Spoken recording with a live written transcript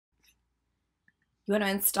You want to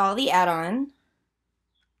install the add-on.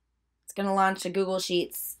 It's going to launch a Google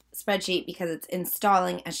Sheets spreadsheet because it's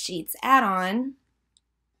installing a Sheets add-on.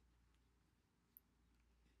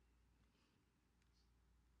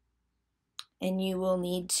 And you will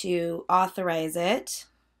need to authorize it.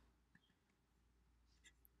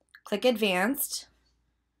 Click Advanced.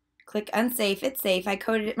 Click Unsafe. It's safe. I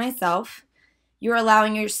coded it myself. You're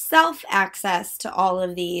allowing yourself access to all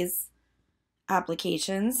of these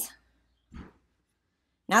applications.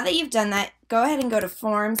 Now that you've done that, go ahead and go to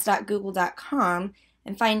forms.google.com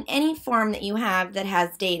and find any form that you have that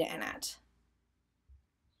has data in it.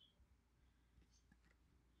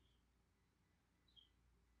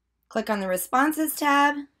 Click on the Responses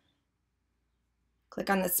tab. Click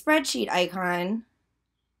on the spreadsheet icon.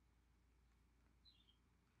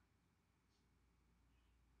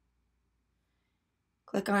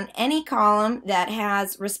 Click on any column that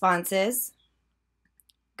has responses.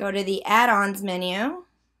 Go to the Add-ons menu.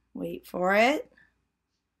 Wait for it.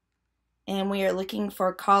 And we are looking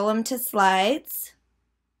for Column to Slides.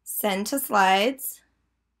 Send to Slides.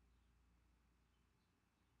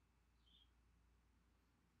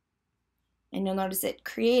 And you'll notice it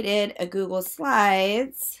created a Google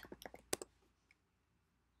Slides.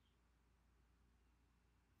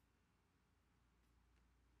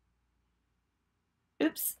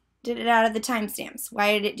 Oops, did it out of the timestamps.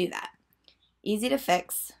 Why did it do that? Easy to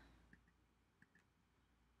fix.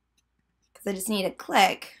 Because I just need to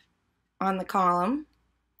click on the column,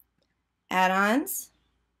 Add-ons,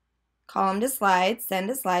 Column to Slides, Send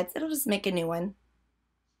to Slides. It'll just make a new one.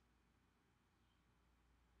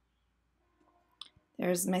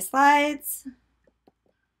 There's my slides. You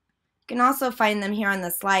can also find them here on the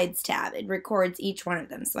Slides tab. It records each one of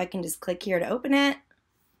them. So I can just click here to open it.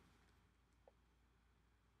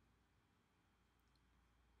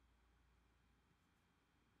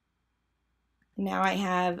 Now I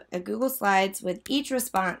have a Google Slides with each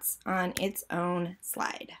response on its own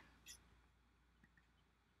slide.